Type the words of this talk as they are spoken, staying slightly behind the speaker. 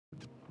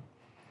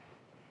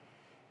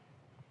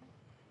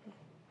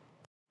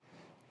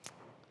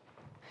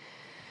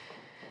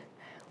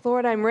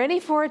Lord, I'm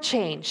ready for a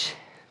change.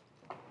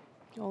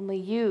 Only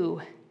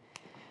you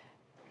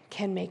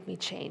can make me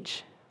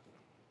change.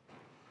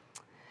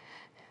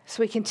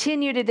 So we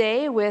continue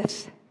today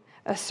with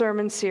a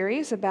sermon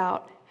series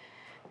about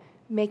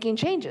making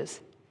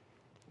changes.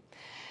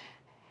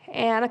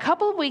 And a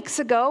couple of weeks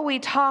ago, we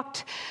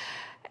talked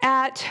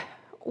at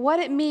what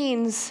it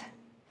means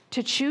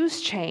to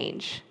choose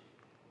change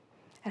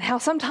and how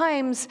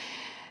sometimes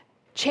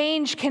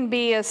change can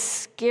be a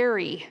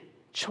scary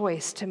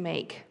choice to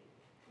make.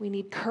 We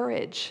need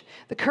courage,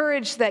 the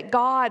courage that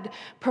God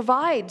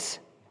provides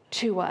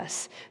to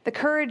us, the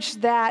courage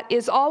that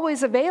is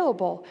always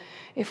available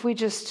if we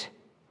just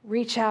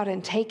reach out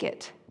and take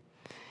it,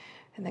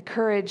 and the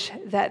courage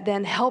that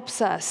then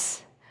helps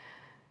us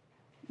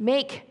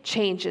make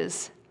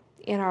changes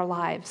in our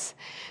lives.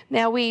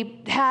 Now,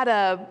 we had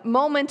a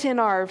moment in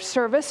our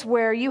service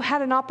where you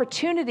had an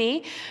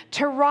opportunity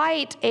to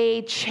write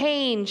a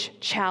change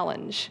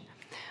challenge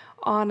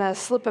on a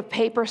slip of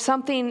paper,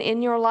 something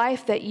in your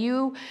life that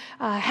you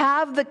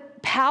have the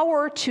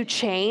power to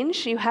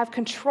change, you have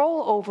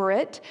control over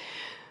it,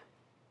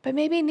 but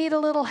maybe need a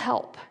little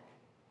help,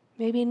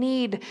 maybe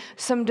need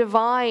some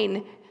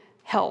divine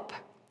help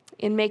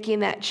in making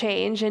that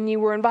change. And you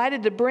were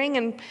invited to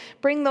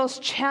bring those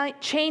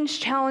change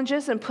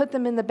challenges and put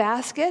them in the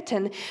basket,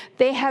 and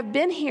they have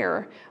been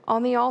here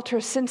on the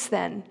altar since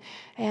then.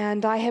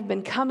 And I have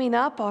been coming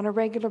up on a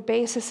regular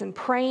basis and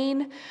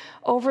praying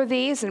over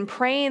these and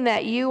praying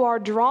that you are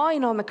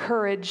drawing on the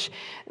courage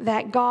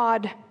that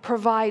God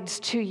provides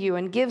to you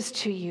and gives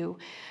to you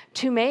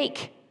to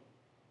make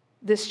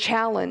this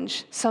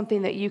challenge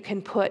something that you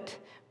can put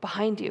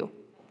behind you.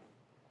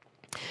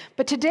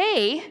 But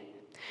today,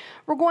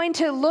 we're going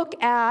to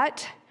look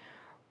at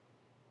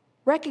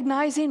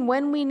recognizing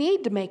when we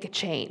need to make a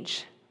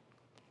change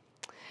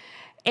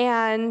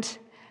and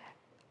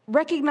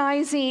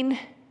recognizing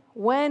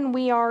when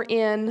we are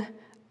in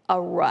a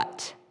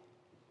rut.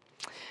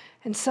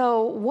 And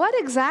so, what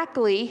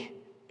exactly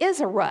is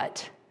a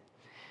rut?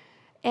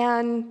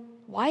 And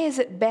why is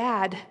it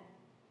bad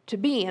to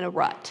be in a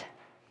rut?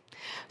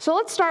 So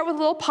let's start with a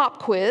little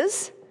pop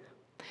quiz.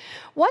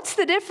 What's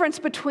the difference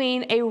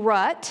between a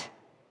rut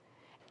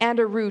and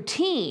a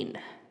routine?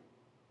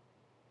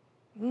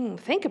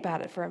 Think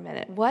about it for a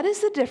minute. What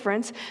is the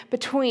difference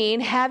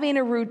between having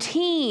a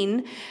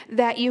routine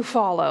that you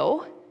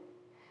follow,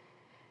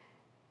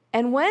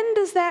 and when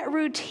does that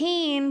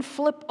routine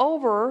flip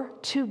over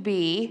to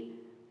be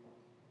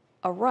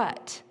a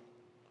rut?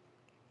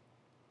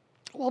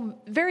 Well,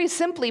 very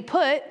simply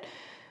put,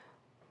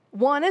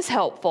 one is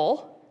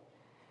helpful,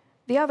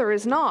 the other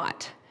is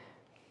not.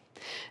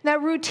 Now,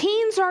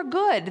 routines are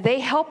good. They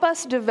help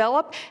us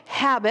develop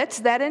habits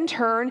that in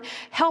turn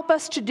help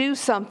us to do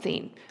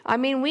something. I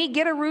mean, we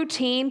get a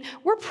routine.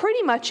 We're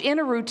pretty much in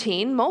a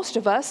routine, most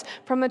of us,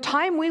 from the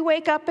time we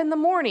wake up in the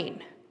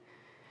morning.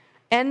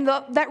 And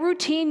that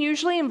routine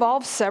usually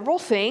involves several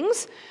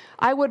things.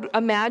 I would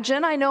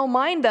imagine, I know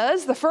mine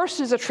does. The first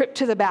is a trip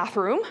to the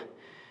bathroom.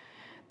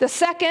 The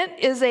second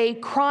is a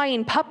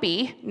crying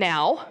puppy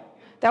now.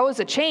 That was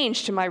a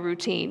change to my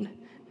routine.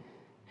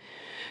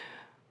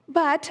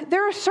 But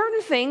there are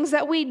certain things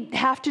that we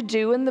have to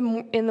do in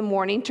the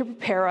morning to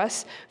prepare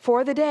us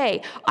for the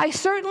day. I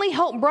certainly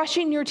hope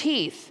brushing your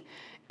teeth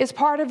is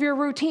part of your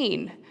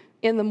routine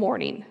in the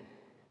morning.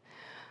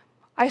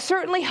 I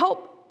certainly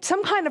hope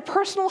some kind of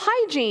personal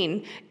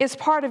hygiene is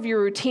part of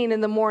your routine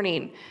in the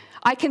morning.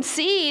 I can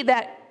see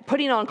that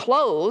putting on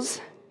clothes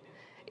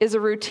is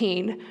a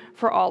routine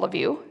for all of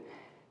you.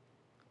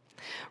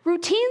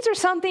 Routines are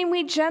something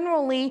we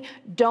generally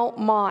don't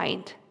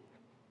mind.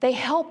 They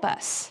help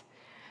us.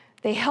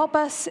 They help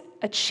us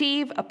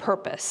achieve a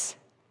purpose.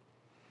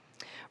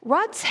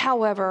 Ruts,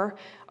 however,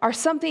 are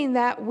something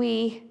that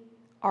we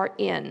are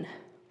in.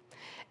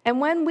 And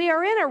when we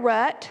are in a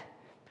rut,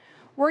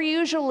 we're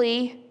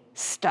usually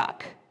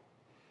stuck.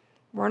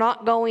 We're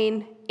not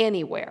going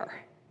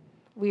anywhere.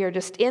 We are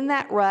just in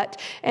that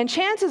rut, and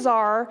chances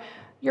are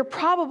you're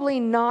probably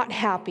not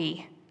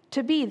happy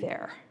to be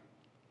there.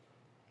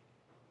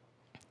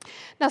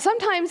 Now,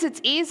 sometimes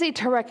it's easy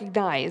to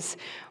recognize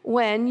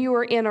when you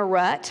are in a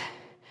rut,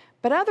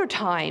 but other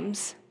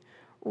times,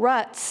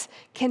 ruts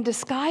can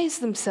disguise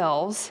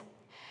themselves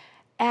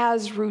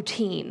as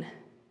routine.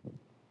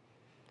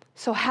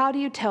 So how do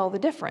you tell the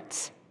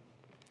difference?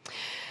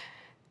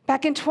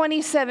 Back in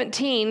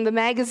 2017, the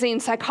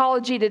magazine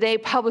Psychology Today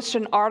published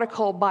an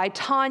article by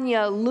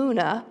Tanya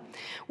Luna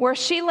where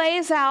she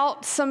lays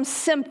out some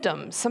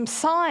symptoms, some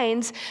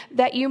signs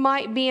that you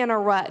might be in a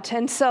rut.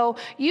 And so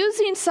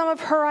using some of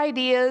her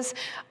ideas,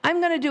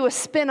 I'm going to do a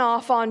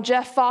spin-off on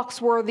Jeff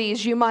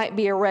Foxworthy's You Might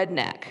Be a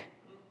Redneck.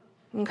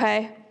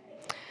 Okay?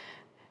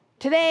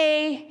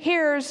 Today,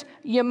 here's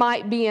You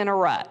Might Be in a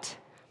Rut.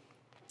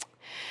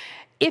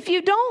 If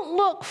you don't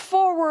look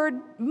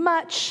forward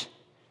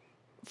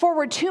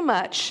too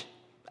much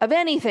of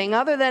anything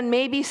other than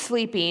maybe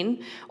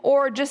sleeping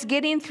or just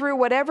getting through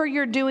whatever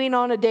you're doing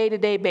on a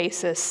day-to-day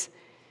basis,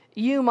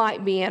 you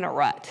might be in a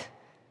rut.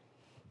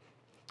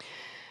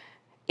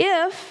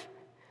 If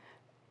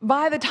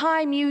by the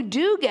time you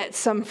do get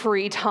some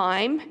free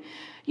time,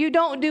 you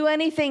don't do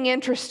anything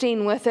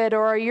interesting with it,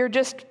 or you're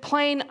just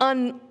plain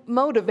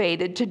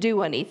unmotivated to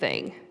do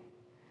anything,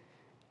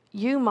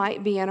 you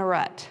might be in a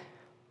rut.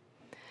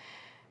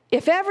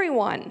 If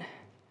everyone,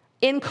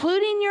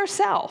 including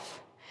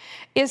yourself,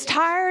 is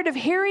tired of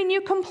hearing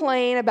you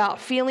complain about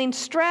feeling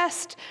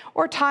stressed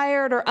or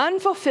tired or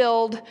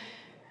unfulfilled,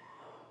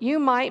 you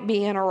might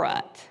be in a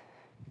rut.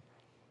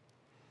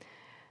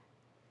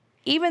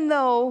 Even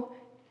though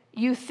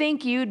you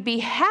think you'd be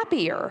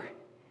happier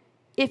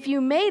if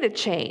you made a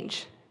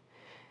change,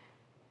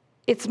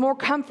 it's more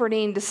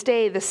comforting to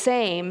stay the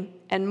same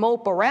and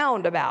mope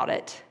around about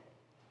it.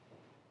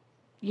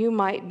 You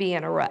might be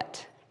in a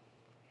rut.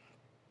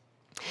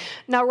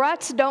 Now,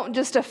 ruts don't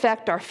just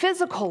affect our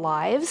physical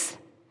lives,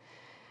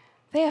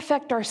 they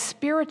affect our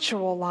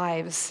spiritual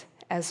lives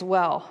as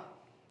well.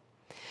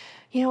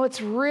 You know,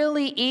 it's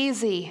really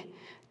easy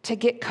to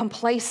get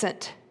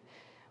complacent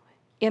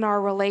in our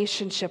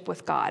relationship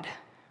with God.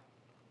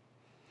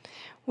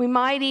 We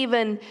might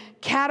even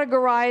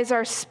categorize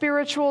our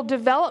spiritual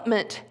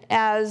development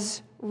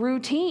as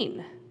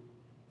routine.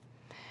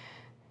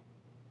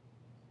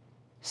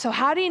 So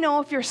how do you know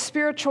if your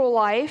spiritual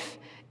life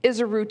is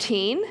a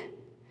routine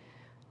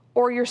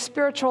or your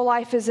spiritual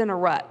life is in a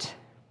rut?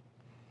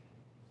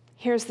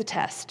 Here's the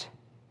test.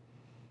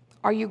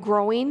 Are you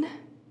growing?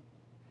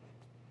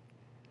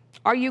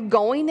 Are you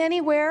going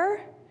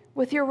anywhere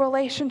with your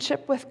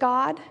relationship with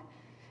God?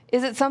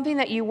 Is it something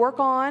that you work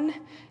on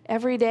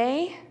every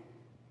day?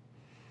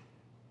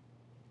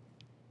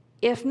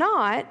 If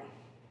not,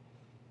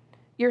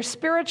 your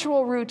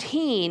spiritual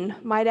routine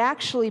might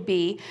actually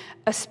be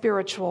a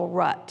spiritual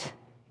rut.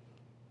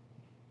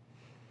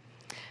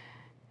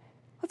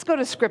 Let's go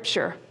to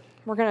Scripture.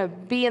 We're going to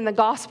be in the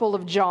Gospel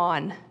of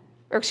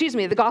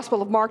the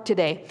Gospel of Mark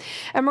today.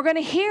 And we're going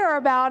to hear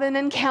about an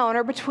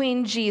encounter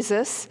between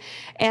Jesus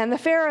and the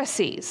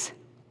Pharisees.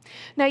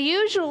 Now,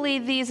 usually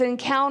these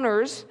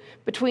encounters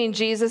between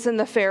Jesus and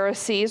the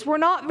Pharisees were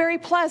not very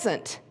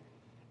pleasant,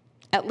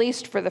 at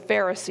least for the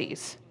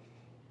Pharisees,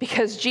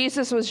 because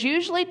Jesus was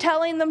usually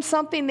telling them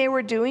something they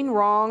were doing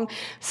wrong,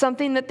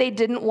 something that they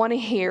didn't want to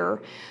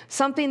hear,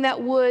 something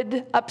that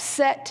would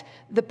upset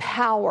the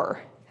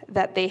power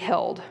that they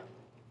held.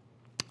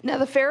 Now,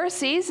 the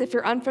Pharisees, if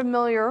you're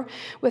unfamiliar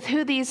with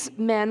who these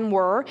men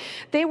were,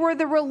 they were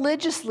the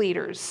religious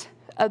leaders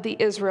of the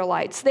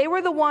Israelites. They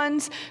were the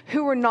ones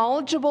who were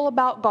knowledgeable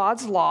about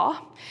God's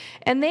law,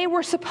 and they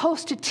were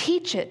supposed to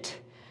teach it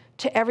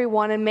to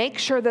everyone and make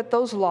sure that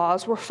those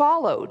laws were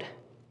followed.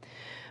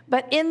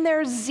 But in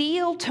their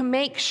zeal to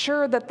make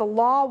sure that the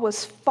law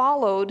was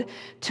followed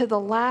to the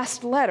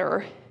last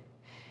letter,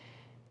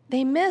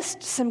 they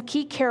missed some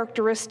key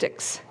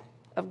characteristics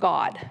of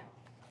God.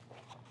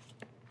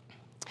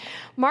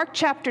 Mark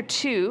chapter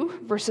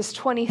 2, verses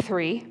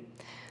 23,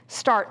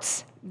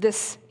 starts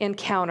this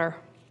encounter.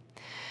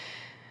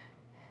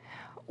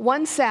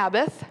 One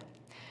Sabbath,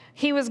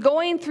 he was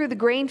going through the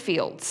grain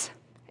fields,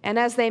 and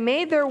as they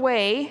made their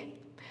way,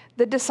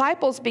 the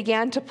disciples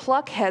began to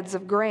pluck heads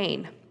of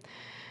grain.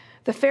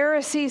 The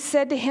Pharisees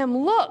said to him,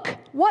 "Look,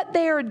 what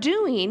they are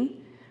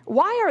doing.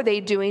 Why are they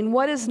doing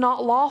what is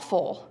not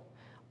lawful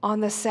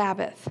on the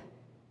Sabbath?"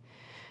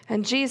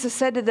 And Jesus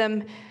said to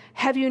them,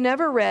 "Have you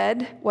never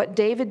read what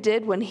David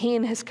did when he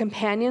and his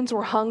companions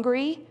were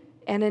hungry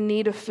and in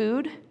need of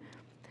food?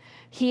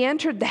 He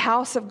entered the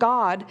house of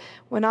God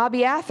when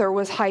Abiathar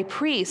was high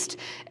priest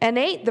and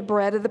ate the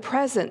bread of the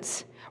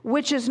presence,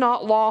 which is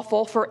not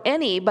lawful for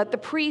any but the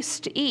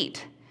priest to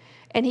eat.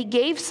 And he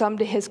gave some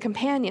to his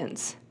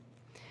companions.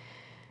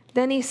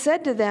 Then he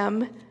said to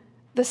them,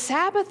 'The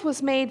Sabbath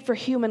was made for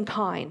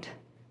humankind,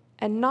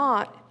 and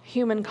not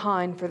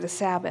humankind for the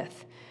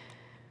Sabbath.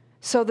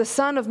 So the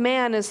Son of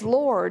Man is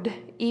Lord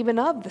even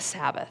of the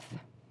Sabbath.'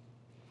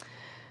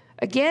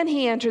 Again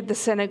he entered the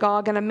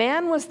synagogue, and a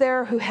man was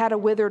there who had a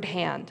withered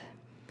hand.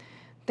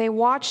 They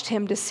watched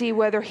him to see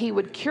whether he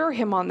would cure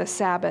him on the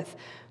Sabbath,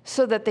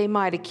 so that they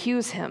might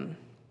accuse him.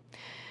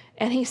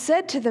 And he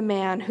said to the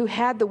man who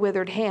had the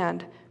withered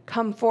hand,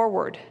 'Come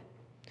forward.'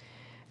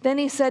 Then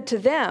he said to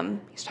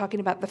them," he's talking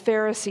about the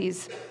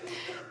Pharisees,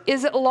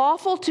 "Is it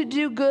lawful to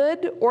do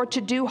good or to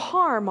do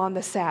harm on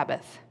the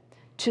Sabbath,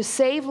 to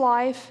save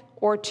life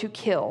or to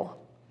kill?"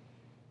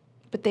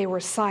 But they were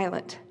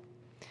silent.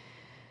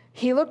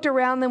 He looked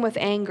around them with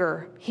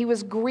anger. He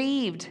was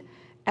grieved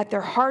at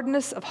their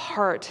hardness of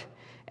heart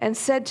and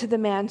said to the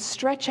man,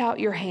 "Stretch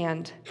out your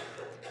hand."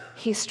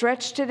 He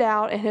stretched it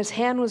out, and his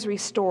hand was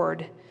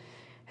restored.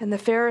 And the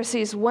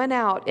Pharisees went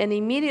out and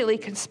immediately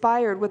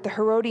conspired with the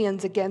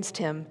Herodians against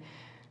him,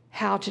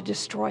 how to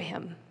destroy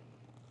him.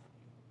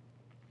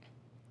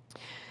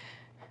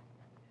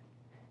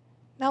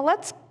 Now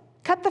let's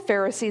cut the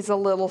Pharisees a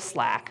little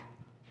slack.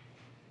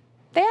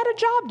 They had a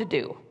job to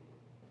do,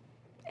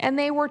 and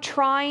they were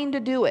trying to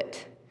do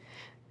it.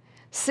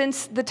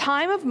 Since the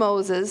time of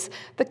Moses,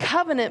 the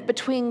covenant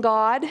between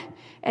God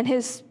and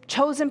his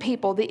chosen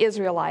people, the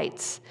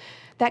Israelites,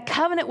 that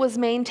covenant was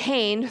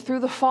maintained through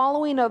the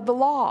following of the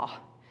law.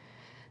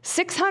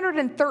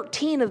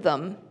 613 of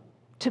them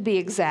to be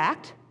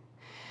exact.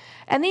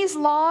 And these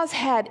laws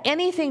had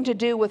anything to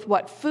do with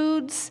what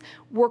foods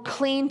were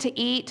clean to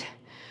eat,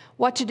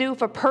 what to do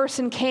if a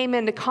person came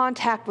into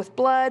contact with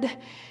blood,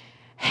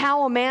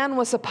 how a man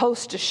was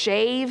supposed to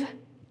shave,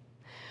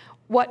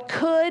 what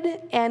could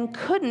and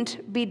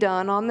couldn't be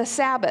done on the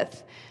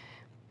Sabbath,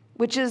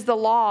 which is the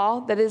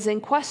law that is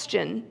in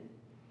question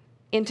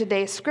in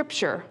today's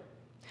scripture.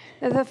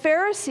 Now, the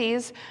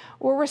Pharisees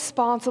were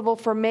responsible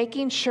for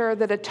making sure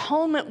that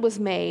atonement was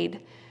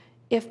made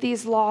if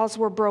these laws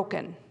were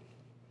broken.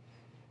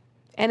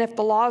 And if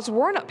the laws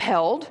weren't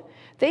upheld,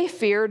 they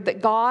feared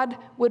that God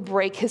would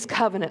break his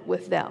covenant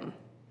with them.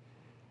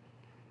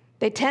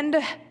 They tend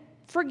to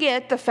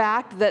forget the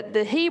fact that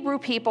the Hebrew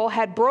people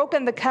had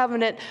broken the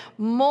covenant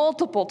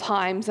multiple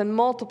times,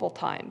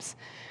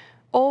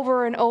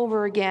 over and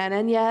over again,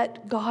 and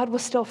yet God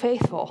was still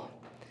faithful.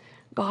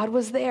 God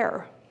was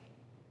there.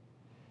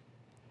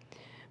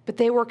 But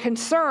they were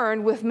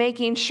concerned with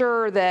making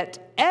sure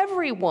that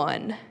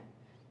everyone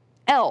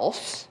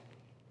else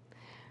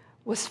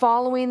was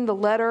following the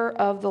letter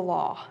of the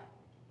law.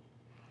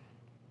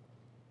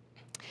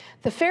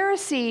 The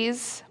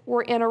Pharisees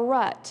were in a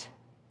rut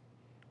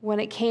when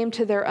it came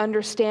to their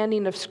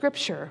understanding of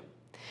Scripture.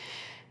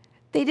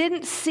 They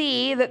didn't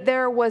see that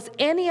there was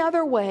any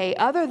other way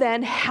other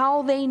than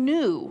how they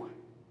knew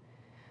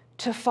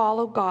to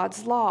follow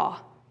God's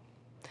law.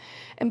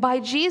 And by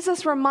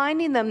Jesus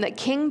reminding them that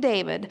King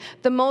David,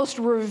 the most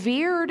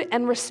revered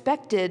and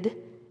respected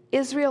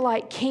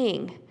Israelite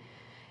king,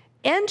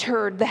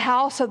 entered the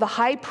house of the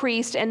high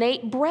priest and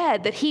ate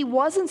bread that he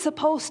wasn't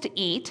supposed to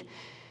eat,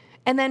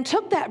 and then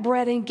took that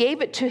bread and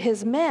gave it to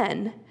his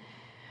men,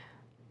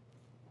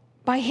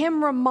 by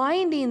him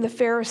reminding the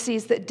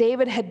Pharisees that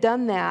David had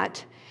done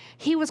that,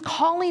 he was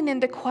calling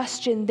into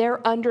question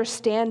their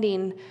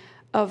understanding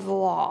of the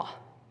law.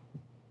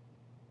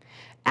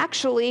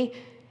 Actually,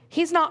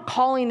 he's not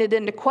calling it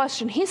into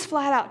question. He's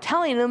flat out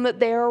telling them that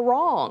they are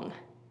wrong.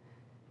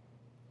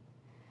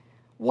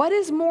 What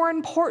is more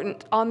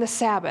important on the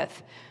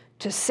Sabbath,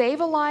 to save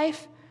a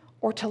life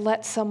or to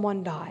let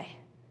someone die?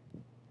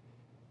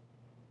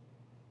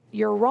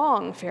 You're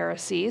wrong,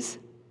 Pharisees.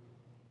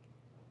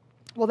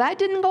 Well, that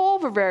didn't go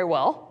over very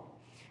well.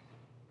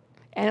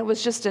 And it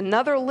was just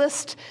another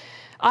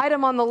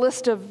item on the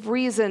list of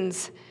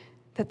reasons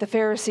that the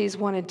Pharisees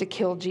wanted to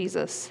kill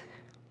Jesus.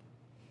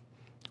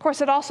 Of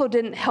course, it also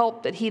didn't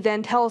help that he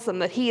then tells them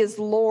that he is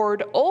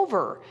Lord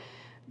over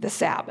the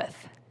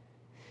Sabbath.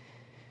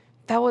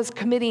 That was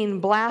committing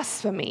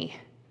blasphemy,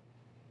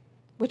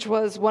 which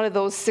was one of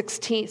those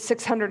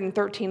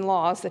 613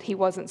 laws that he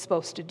wasn't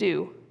supposed to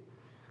do.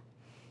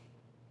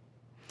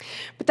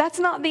 But that's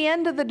not the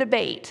end of the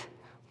debate,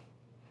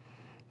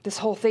 this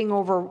whole thing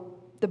over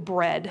the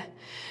bread.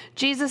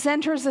 Jesus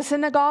enters the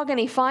synagogue and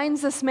he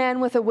finds this man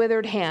with a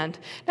withered hand.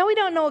 Now, we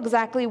don't know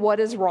exactly what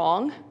is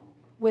wrong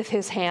with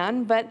his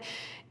hand, but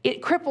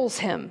it cripples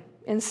him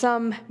in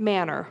some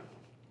manner.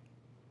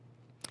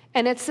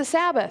 And it's the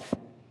Sabbath.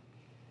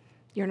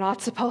 You're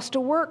not supposed to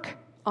work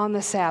on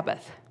the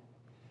Sabbath.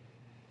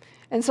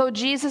 And so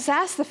Jesus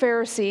asked the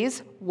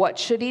Pharisees, what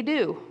should he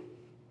do?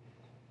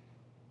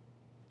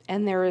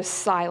 And there is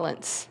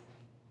silence.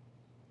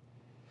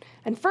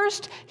 And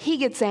first, he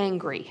gets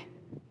angry.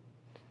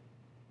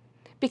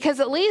 Because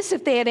at least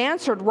if they had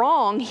answered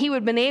wrong, he would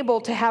have been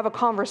able to have a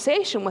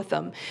conversation with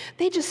them.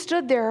 They just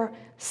stood there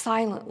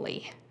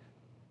silently.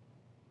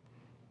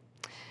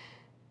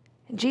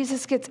 And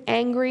Jesus gets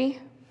angry.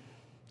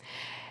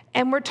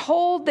 And we're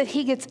told that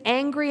he gets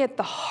angry at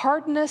the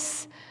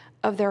hardness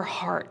of their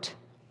heart.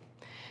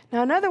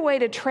 Now, another way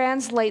to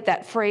translate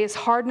that phrase,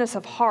 hardness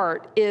of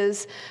heart,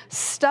 is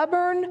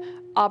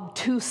stubborn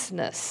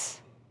obtuseness.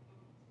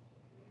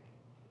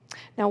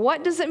 Now,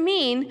 what does it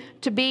mean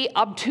to be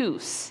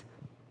obtuse?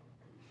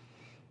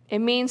 It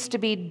means to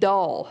be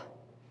dull,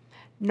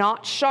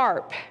 not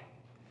sharp,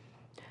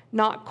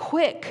 not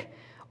quick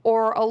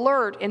or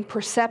alert in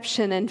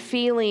perception and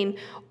feeling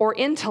or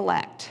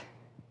intellect.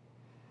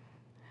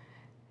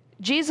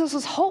 Jesus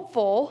was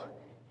hopeful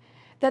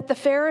that the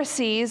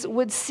Pharisees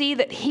would see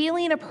that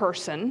healing a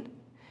person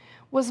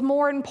was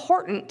more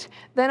important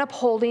than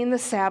upholding the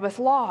Sabbath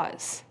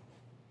laws.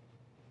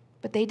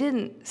 But they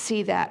didn't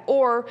see that.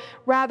 Or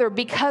rather,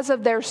 because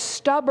of their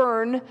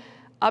stubborn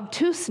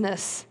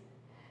obtuseness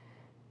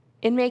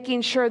in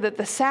making sure that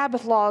the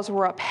Sabbath laws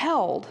were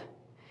upheld,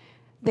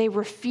 they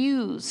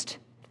refused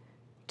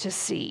to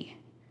see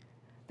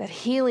that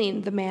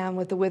healing the man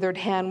with the withered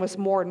hand was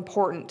more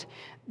important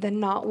than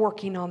not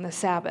working on the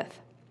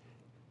Sabbath.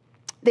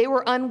 They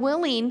were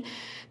unwilling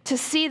to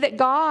see that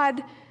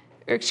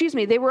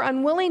they were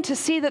unwilling to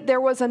see that there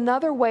was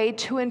another way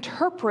to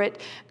interpret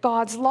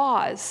God's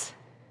laws.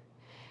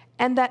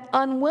 And that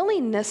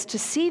unwillingness to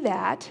see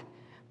that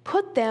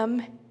put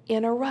them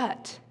in a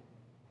rut.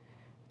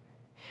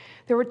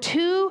 There were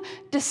two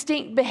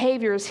distinct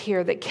behaviors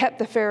here that kept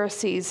the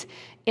Pharisees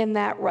in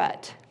that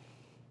rut.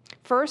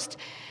 First,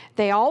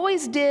 they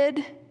always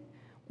did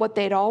what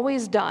they'd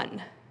always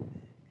done.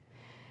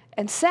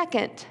 And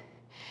second,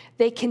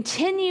 they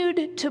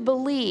continued to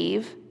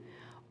believe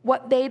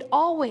what they'd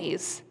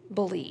always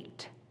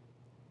believed.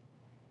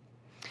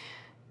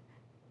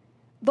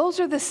 Those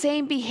are the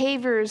same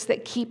behaviors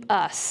that keep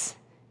us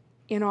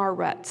in our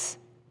ruts.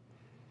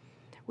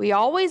 We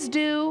always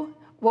do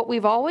what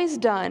we've always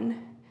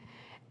done,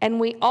 and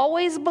we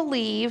always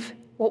believe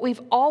what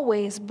we've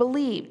always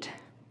believed.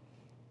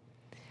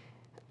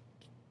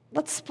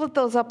 Let's split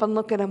those up and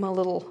look at them a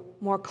little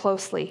more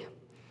closely.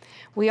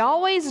 We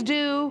always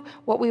do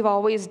what we've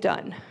always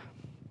done.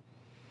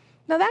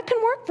 Now, that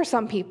can work for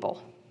some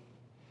people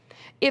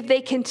if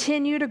they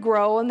continue to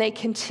grow and they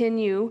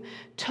continue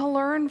to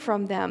learn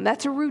from them.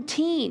 That's a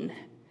routine.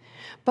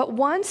 But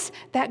once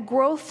that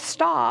growth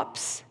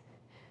stops,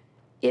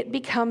 it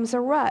becomes a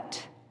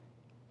rut.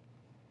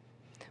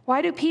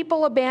 Why do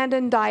people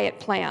abandon diet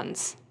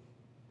plans?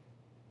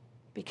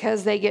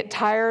 Because they get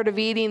tired of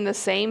eating the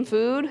same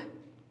food?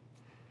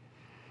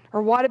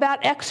 Or what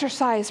about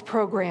exercise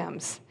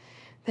programs?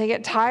 They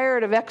get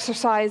tired of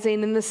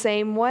exercising in the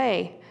same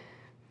way.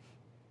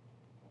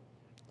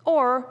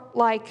 Or,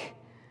 like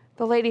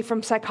the lady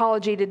from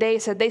Psychology Today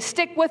said, they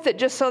stick with it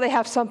just so they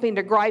have something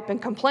to gripe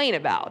and complain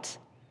about.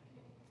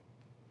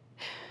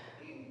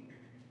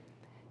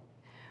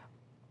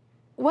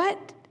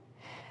 What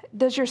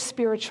does your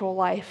spiritual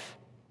life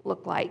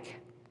look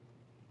like?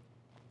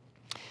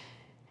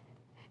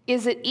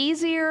 Is it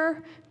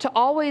easier to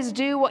always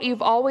do what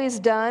you've always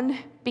done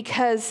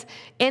because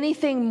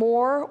anything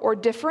more or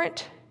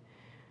different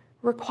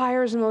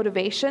requires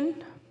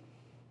motivation?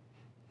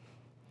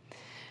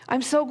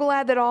 I'm so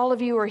glad that all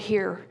of you are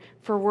here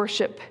for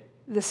worship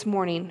this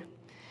morning.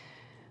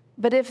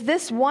 But if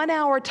this 1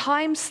 hour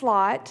time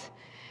slot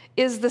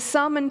is the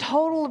sum and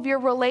total of your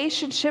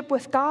relationship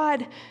with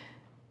God,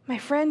 my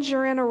friends,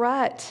 you're in a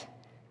rut,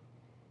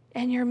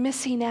 and you're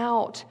missing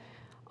out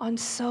on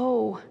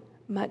so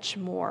much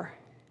more.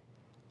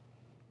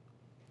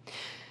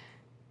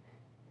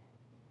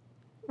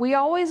 We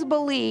always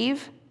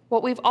believe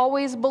what we've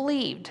always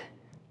believed.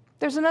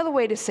 There's another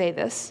way to say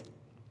this.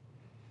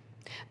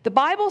 The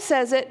Bible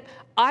says it,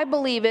 I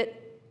believe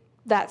it,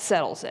 that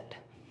settles it.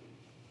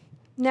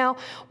 Now,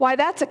 why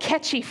that's a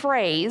catchy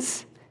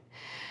phrase,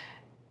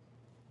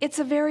 it's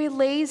a very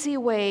lazy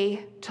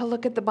way to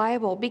look at the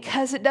Bible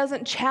because it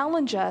doesn't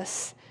challenge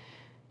us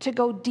to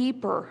go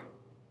deeper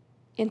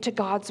into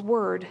God's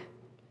Word.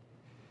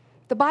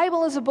 The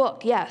Bible is a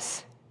book,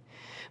 yes,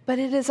 but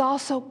it is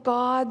also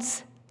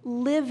God's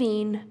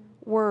living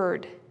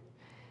Word,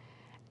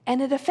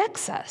 and it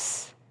affects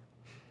us.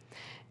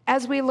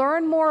 As we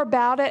learn more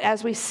about it,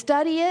 as we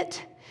study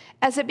it,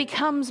 as it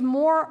becomes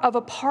more of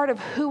a part of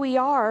who we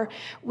are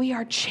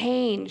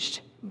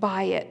changed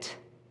by it.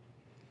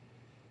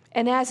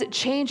 And as it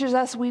changes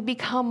us, we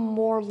become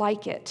more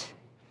like it.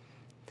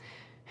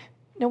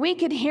 Now, we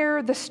could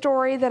hear the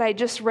story that I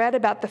just read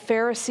about the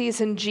Pharisees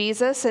and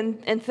Jesus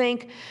and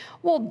think,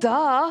 well,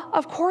 duh,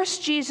 of course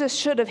Jesus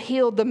should have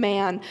healed the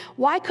man.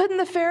 Why couldn't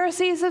the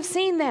Pharisees have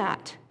seen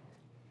that?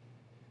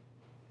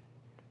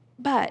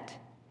 But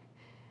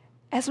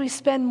as we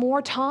spend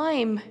more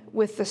time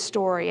with the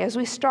story, as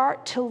we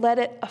start to let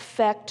it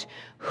affect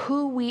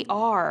who we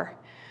are,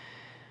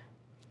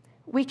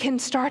 we can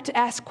start to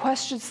ask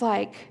questions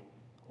like,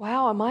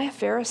 wow, am I a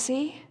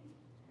Pharisee?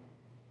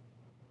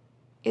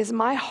 Is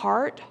my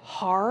heart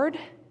hard?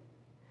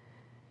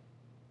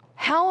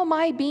 How am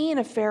I being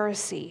a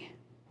Pharisee?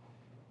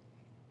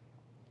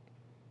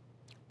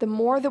 The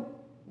more that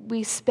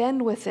we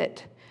spend with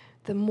it,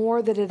 the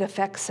more that it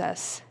affects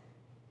us.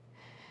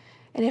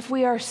 And if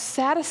we are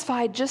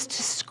satisfied just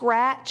to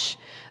scratch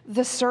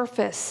the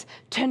surface,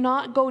 to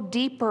not go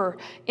deeper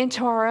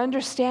into our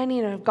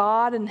understanding of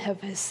God and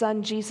of His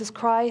Son, Jesus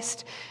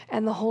Christ,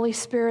 and the Holy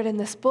Spirit in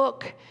this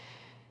book,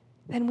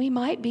 then we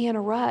might be in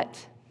a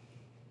rut.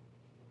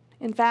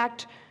 In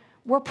fact,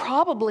 we're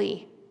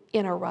probably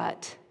in a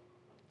rut.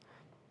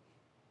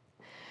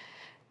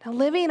 Now,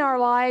 living our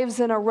lives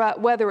in a rut,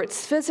 whether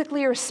it's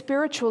physically or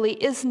spiritually,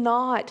 is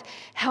not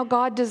how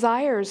God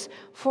desires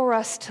for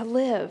us to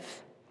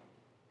live.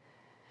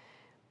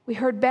 We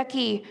heard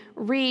Becky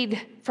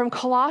read from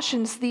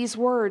Colossians these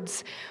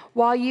words,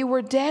 "While you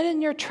were dead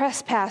in your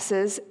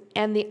trespasses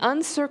and the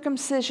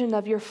uncircumcision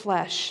of your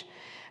flesh,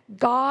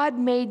 God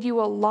made you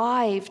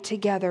alive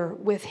together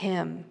with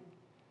Him."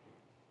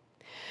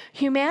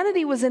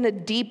 Humanity was in a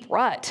deep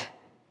rut,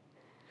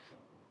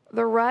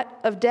 the rut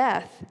of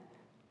death.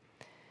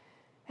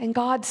 And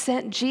God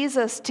sent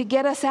Jesus to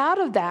get us out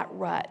of that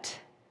rut,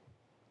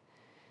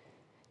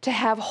 to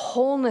have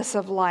wholeness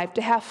of life,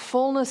 to have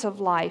fullness of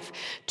life,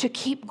 to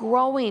keep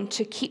growing,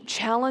 to keep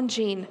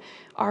challenging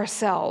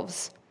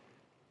ourselves.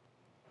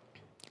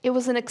 It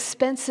was an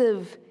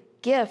expensive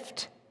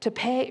gift to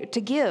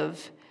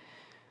give.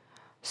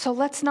 So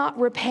let's not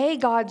repay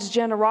God's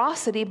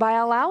generosity by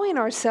allowing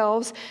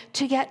ourselves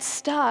to get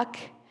stuck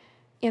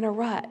in a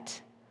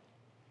rut.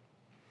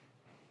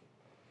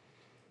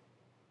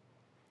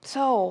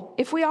 So,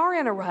 if we are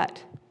in a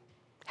rut,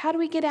 how do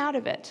we get out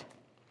of it?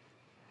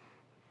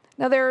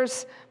 Now,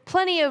 there's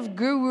plenty of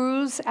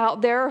gurus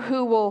out there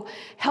who will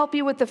help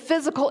you with the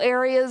physical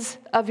areas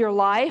of your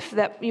life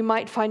that you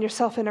might find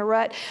yourself in a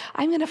rut.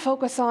 I'm going to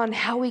focus on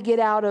how we get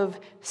out of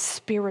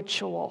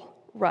spiritual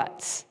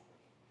ruts.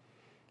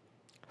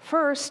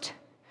 First,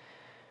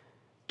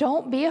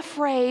 don't be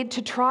afraid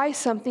to try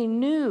something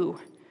new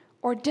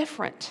or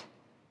different.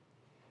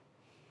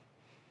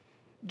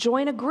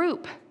 Join a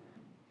group.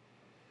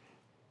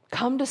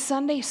 Come to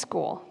Sunday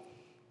school.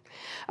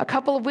 A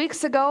couple of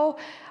weeks ago,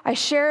 I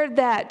shared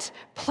that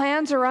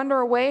plans are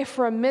underway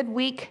for a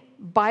midweek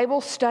Bible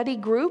study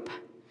group.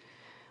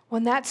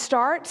 When that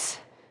starts,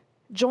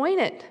 join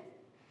it.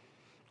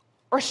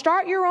 Or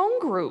start your own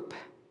group.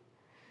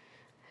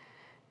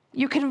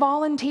 You can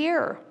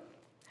volunteer.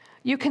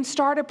 You can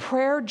start a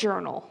prayer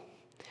journal.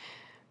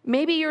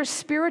 Maybe your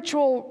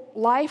spiritual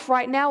life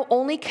right now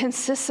only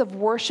consists of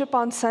worship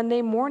on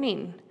Sunday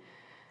morning.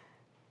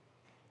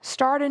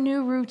 Start a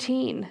new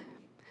routine.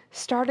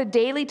 Start a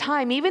daily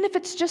time, even if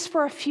it's just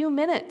for a few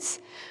minutes,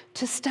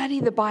 to study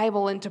the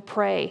Bible and to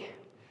pray.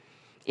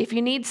 If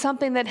you need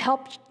something that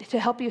to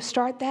help you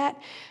start that,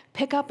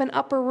 pick up an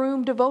upper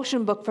room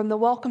devotion book from the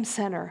Welcome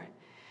Center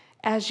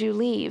as you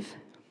leave.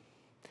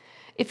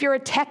 If you're a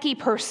techie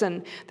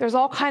person, there's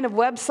all kind of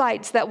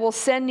websites that will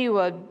send you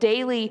a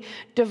daily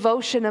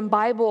devotion and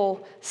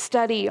Bible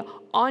study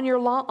on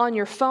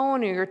your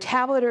phone or your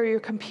tablet or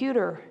your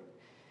computer.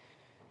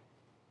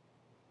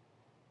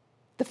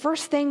 The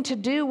first thing to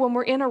do when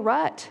we're in a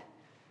rut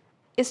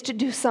is to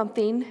do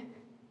something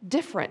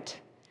different.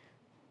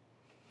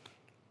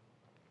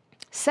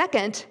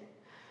 Second,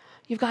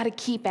 you've got to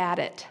keep at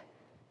it.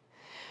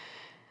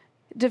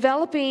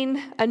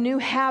 Developing a new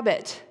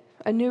habit,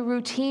 a new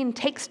routine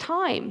takes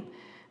time.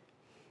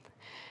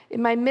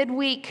 In my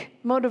midweek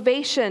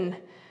motivation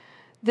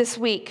this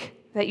week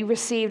that you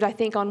received, I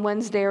think on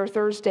Wednesday or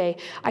Thursday,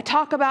 I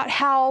talk about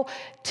how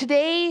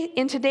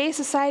in today's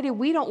society,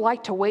 we don't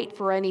like to wait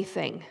for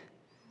anything.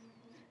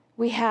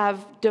 We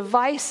have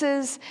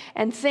devices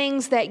and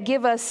things that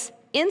give us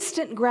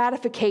instant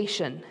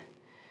gratification.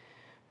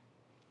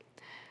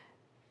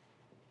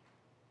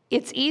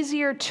 It's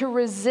easier to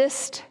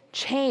resist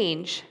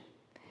change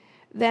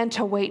than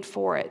to wait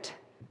for it.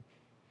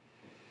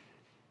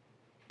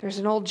 There's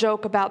an old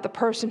joke about the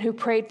person who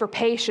prayed for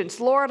patience.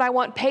 Lord, I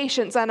want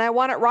patience and I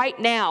want it right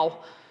now.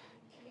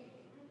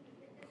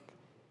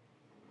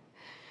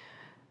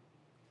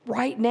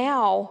 Right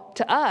now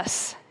to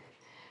us,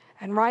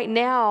 and right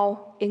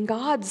now in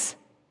God's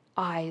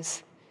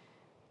eyes,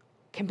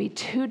 can be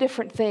two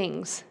different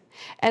things.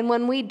 And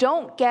when we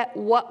don't get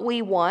what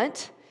we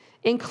want,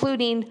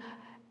 including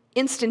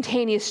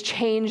instantaneous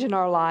change in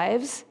our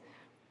lives,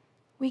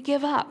 we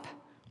give up.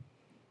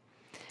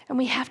 And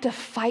we have to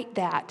fight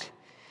that,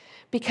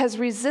 because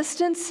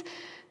resistance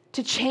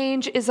to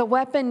change is a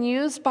weapon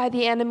used by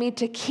the enemy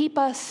to keep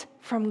us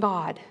from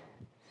God.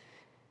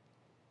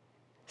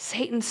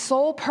 Satan's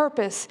sole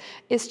purpose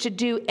is to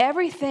do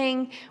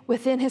everything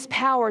within his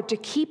power to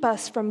keep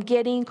us from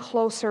getting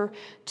closer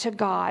to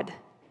God.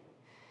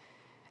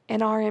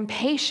 And our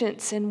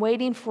impatience in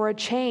waiting for a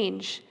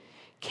change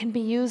can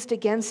be used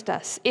against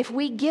us. If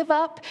we give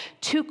up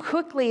too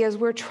quickly as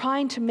we're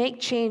trying to make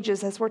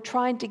changes, as we're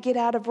trying to get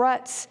out of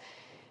ruts,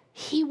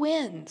 he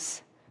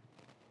wins.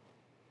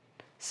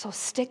 So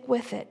stick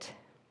with it.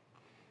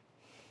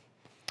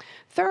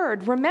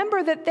 Third,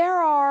 remember that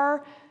there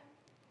are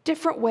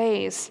different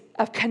ways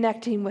of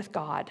connecting with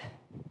God.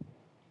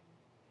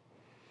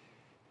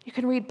 You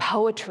can read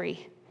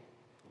poetry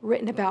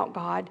written about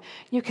God.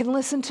 You can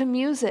listen to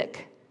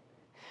music.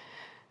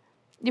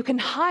 You can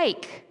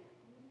hike.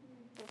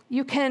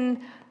 You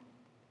can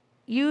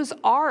use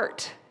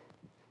art,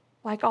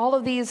 like all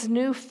of these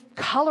new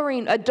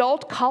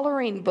adult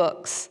coloring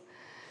books.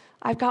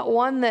 I've got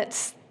one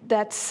that's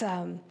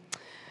the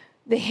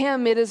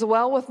hymn, "It Is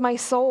Well With My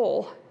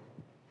Soul."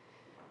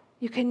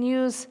 You can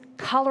use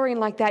coloring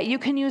like that. You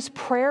can use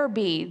prayer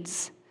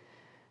beads.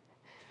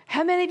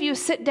 How many of you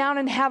sit down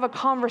and have a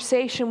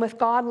conversation with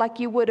God like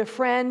you would a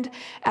friend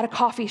at a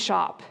coffee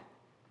shop?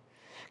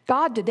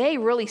 God, today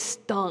really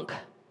stunk.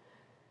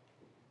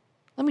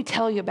 Let me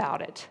tell you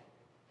about it.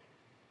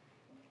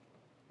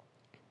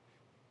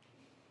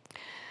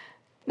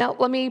 Now,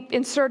 let me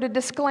insert a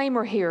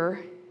disclaimer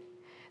here.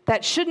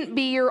 That shouldn't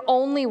be your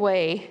only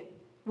way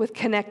of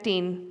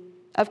connecting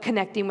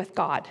with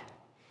God.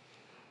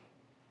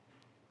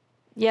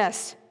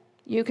 Yes,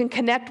 you can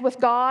connect with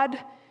God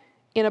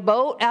in a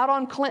boat out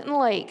on Clinton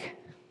Lake.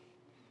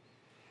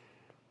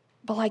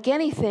 But like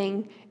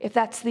anything, if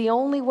that's the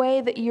only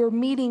way that you're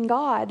meeting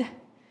God,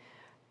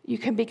 you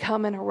can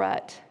become in a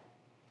rut.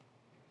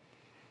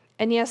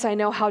 And yes, I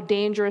know how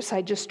dangerous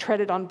I just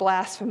treaded on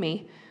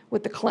blasphemy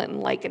with the Clinton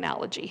Lake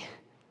analogy.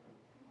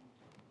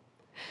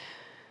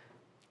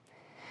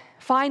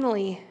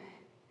 Finally,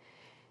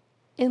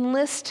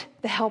 enlist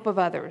the help of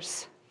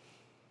others.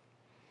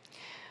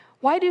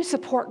 Why do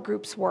support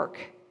groups work?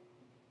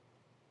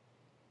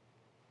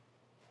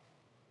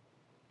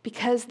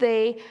 Because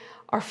they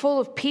are full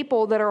of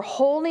people that are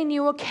holding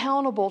you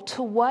accountable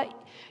to what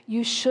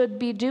you should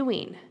be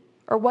doing.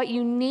 or what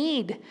you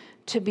need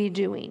to be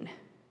doing.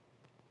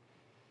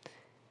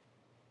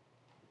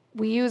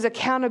 We use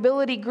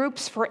accountability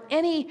groups for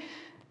any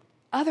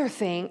other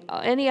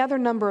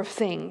number of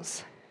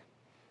things.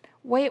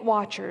 Weight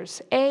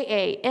Watchers,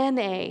 AA,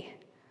 NA.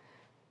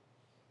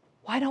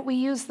 Why don't we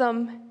use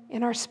them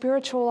in our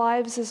spiritual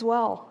lives as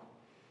well?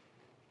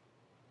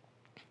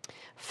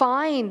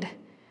 Find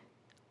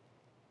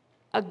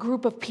a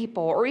group of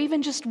people, or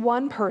even just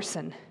one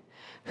person,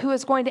 who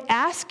is going to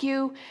ask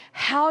you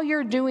how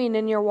you're doing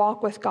in your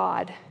walk with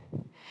God,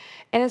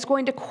 and is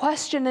going to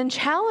question and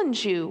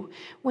challenge you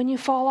when you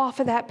fall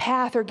off of that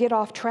path or get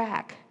off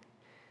track.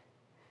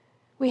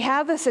 We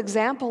have this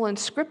example in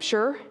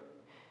Scripture.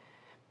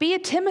 Be a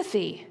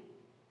Timothy.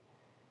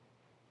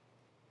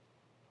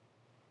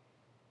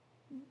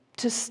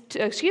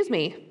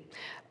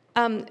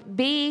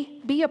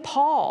 Be a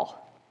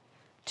Paul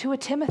to a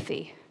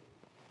Timothy.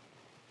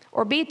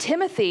 Or be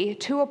Timothy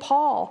to a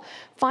Paul.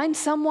 Find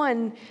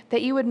someone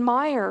that you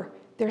admire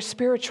their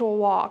spiritual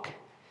walk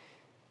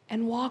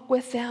and walk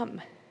with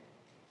them.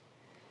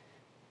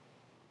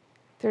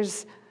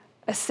 There's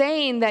a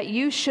saying that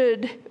you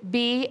should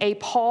be a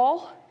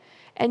Paul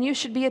and you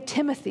should be a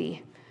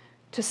Timothy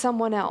to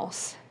someone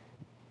else.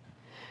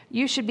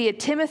 You should be a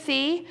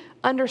Timothy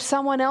under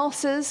someone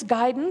else's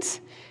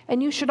guidance,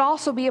 and you should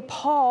also be a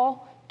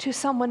Paul to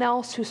someone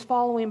else who's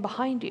following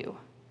behind you.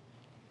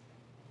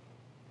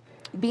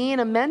 Being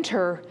a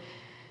mentor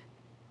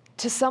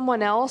to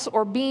someone else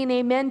or being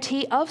a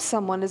mentee of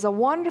someone is a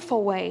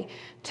wonderful way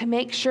to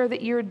make sure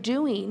that you're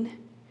doing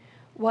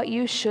what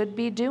you should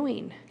be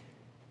doing.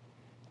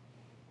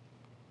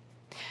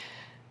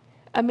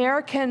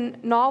 American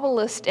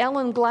novelist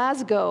Ellen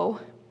Glasgow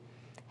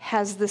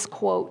has this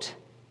quote: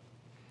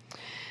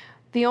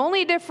 "The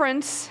only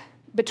difference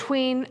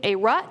between a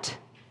rut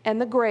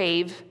and the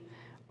grave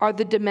are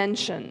the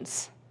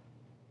dimensions."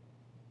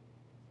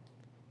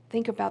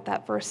 Think about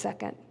that for a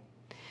second.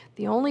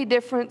 The only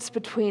difference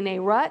between a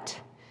rut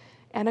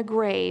and a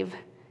grave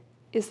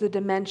is the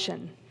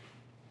dimension.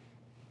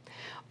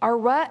 Our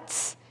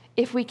ruts,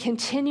 if we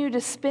continue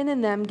to spin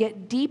in them,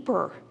 get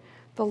deeper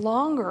the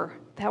longer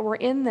that we're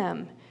in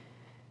them,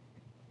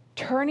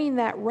 turning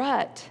that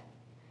rut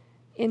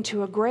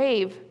into a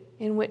grave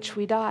in which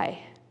we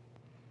die.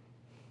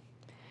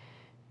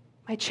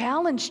 My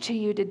challenge to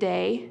you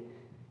today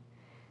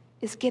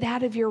is get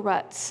out of your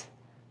ruts.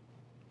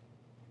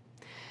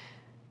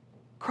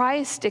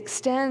 Christ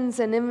extends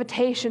an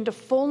invitation to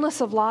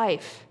fullness of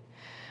life,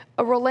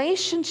 a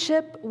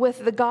relationship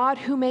with the God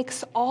who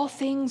makes all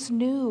things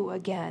new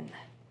again.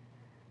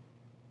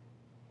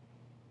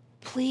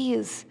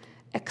 Please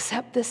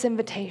accept this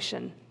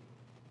invitation.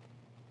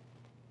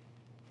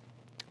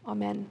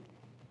 Amen.